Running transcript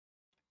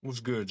What's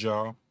good,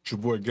 y'all? It's your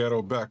boy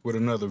Ghetto back with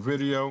another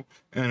video,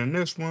 and in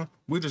this one,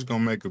 we just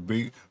gonna make a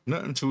beat.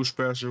 Nothing too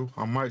special.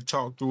 I might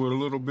talk through it a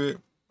little bit,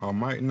 I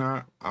might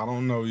not. I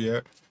don't know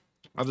yet.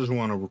 I just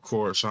want to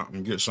record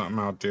something, get something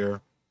out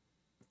there,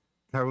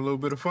 have a little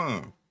bit of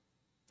fun.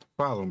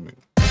 Follow me.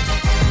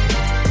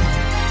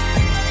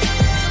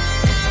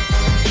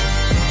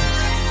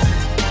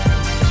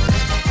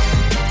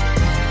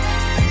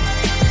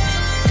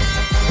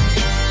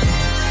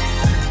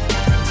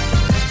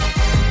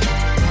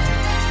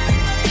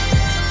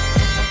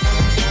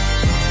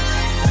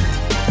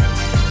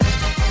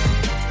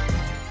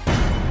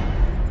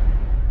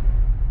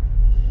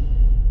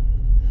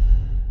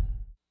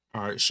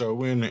 Alright, so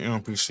we're in the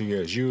MPC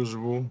as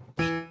usual.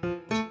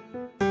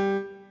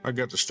 I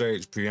got the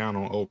stage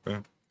piano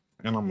open,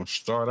 and I'm gonna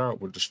start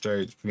out with the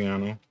stage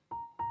piano.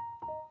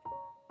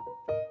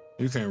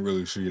 You can't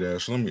really see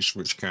that, so let me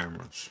switch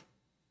cameras.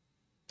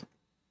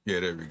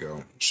 Yeah, there we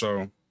go.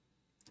 So,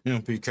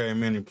 MPK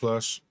Mini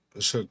Plus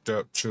is hooked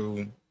up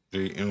to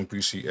the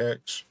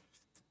MPCX.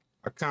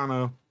 I kind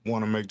of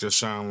want to make this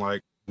sound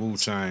like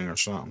Wu-Tang or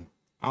something.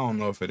 I don't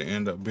know if it'll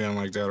end up being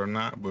like that or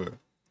not, but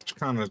it's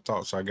kind of the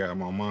thoughts I got in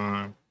my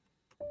mind.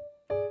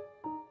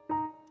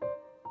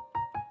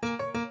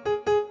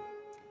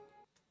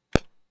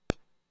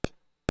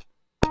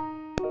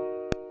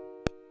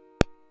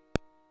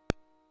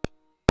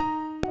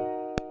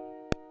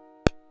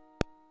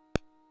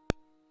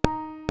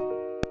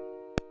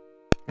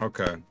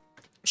 Okay,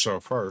 so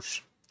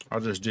first, I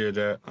just did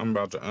that. I'm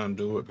about to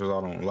undo it because I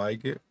don't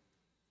like it.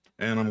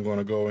 And I'm going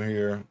to go in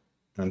here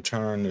and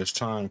turn this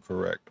time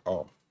correct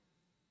off,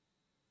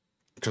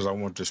 because I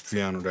want this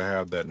piano to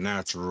have that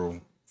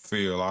natural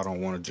feel. I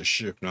don't want to just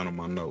shift none of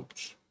my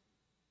notes.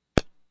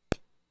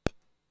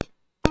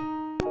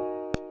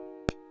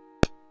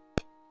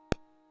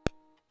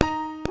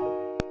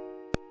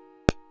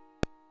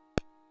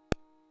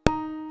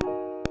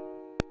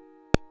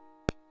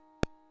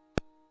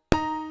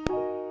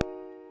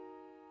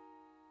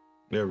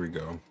 There we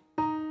go.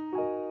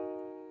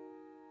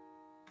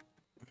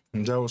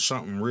 And that was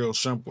something real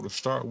simple to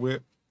start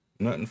with.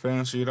 Nothing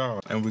fancy at all.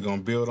 And we're going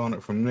to build on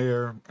it from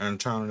there and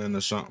turn it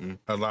into something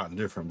a lot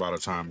different by the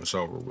time it's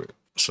over with.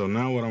 So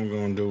now what I'm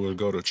going to do is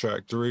go to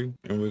track 3,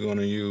 and we're going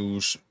to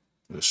use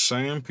the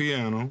same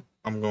piano.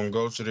 I'm going to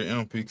go to the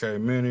MPK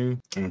Mini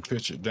and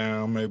pitch it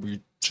down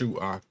maybe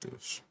 2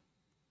 octaves.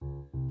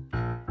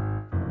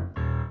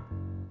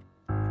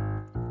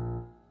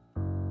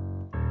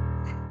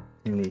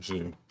 Let me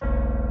see.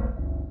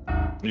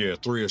 Yeah,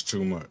 3 is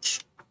too much.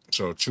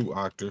 So 2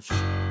 octaves.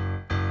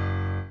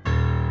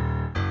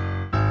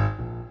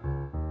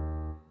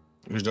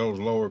 Those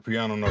lower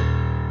piano notes.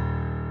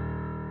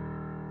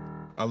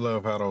 I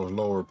love how those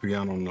lower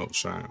piano notes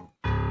sound.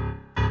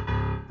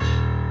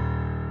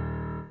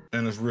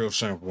 And it's real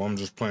simple. I'm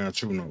just playing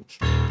 2 notes.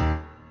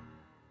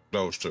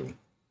 Those 2.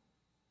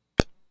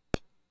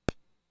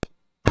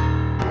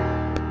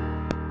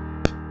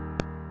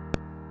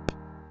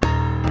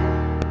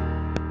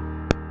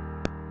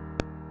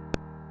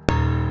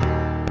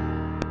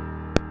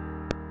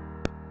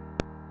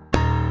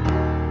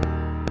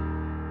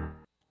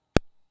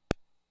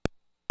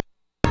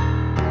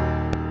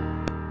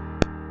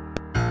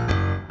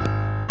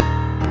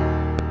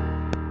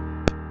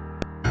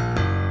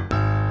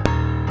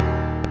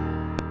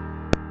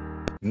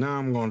 Now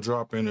I'm going to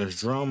drop in this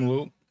drum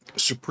loop.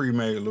 It's a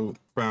pre-made loop,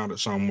 found it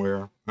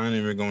somewhere. I ain't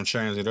even going to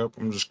change it up.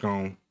 I'm just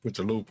going to put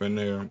the loop in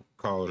there and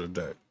call it a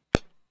day.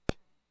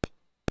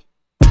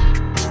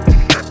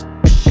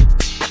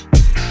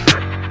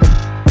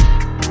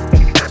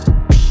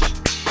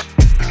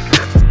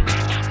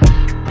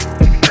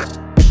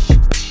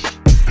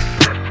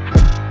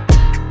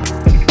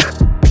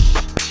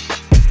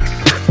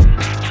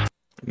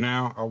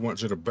 Now I went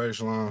to the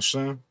bassline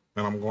synth,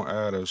 and I'm going to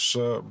add a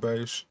sub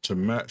bass to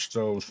match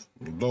those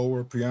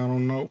lower piano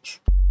notes.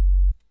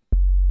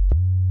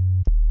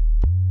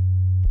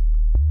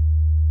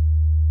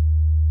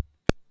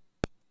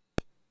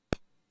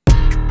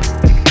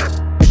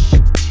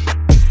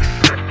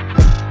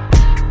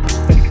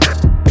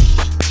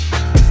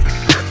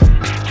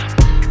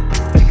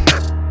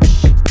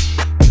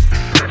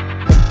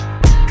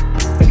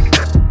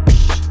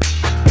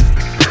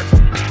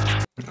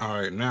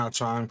 Alright, now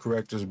time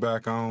correct is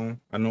back on.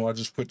 I know I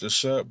just put the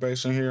sub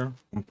bass in here.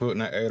 I'm putting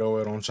that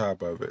 808 on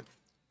top of it.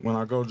 When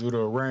I go do the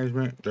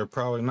arrangement, they're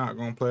probably not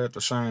going to play at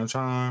the same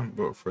time,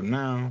 but for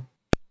now,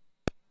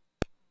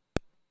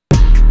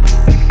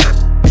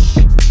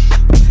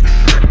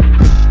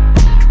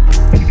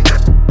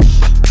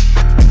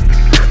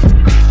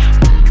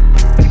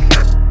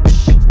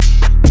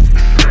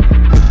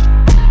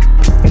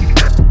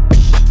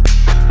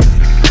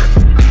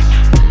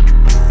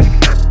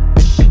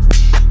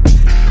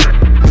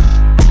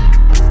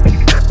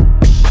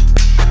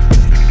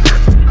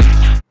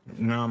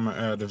 I'm going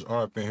to add this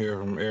ARP in here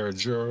from Air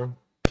Jura.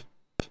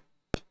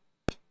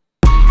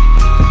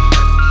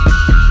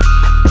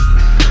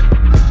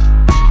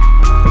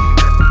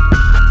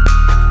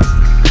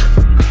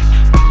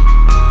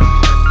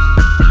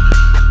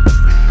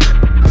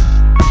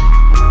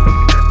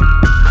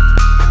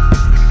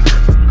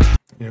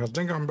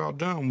 think I'm about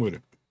done with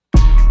it.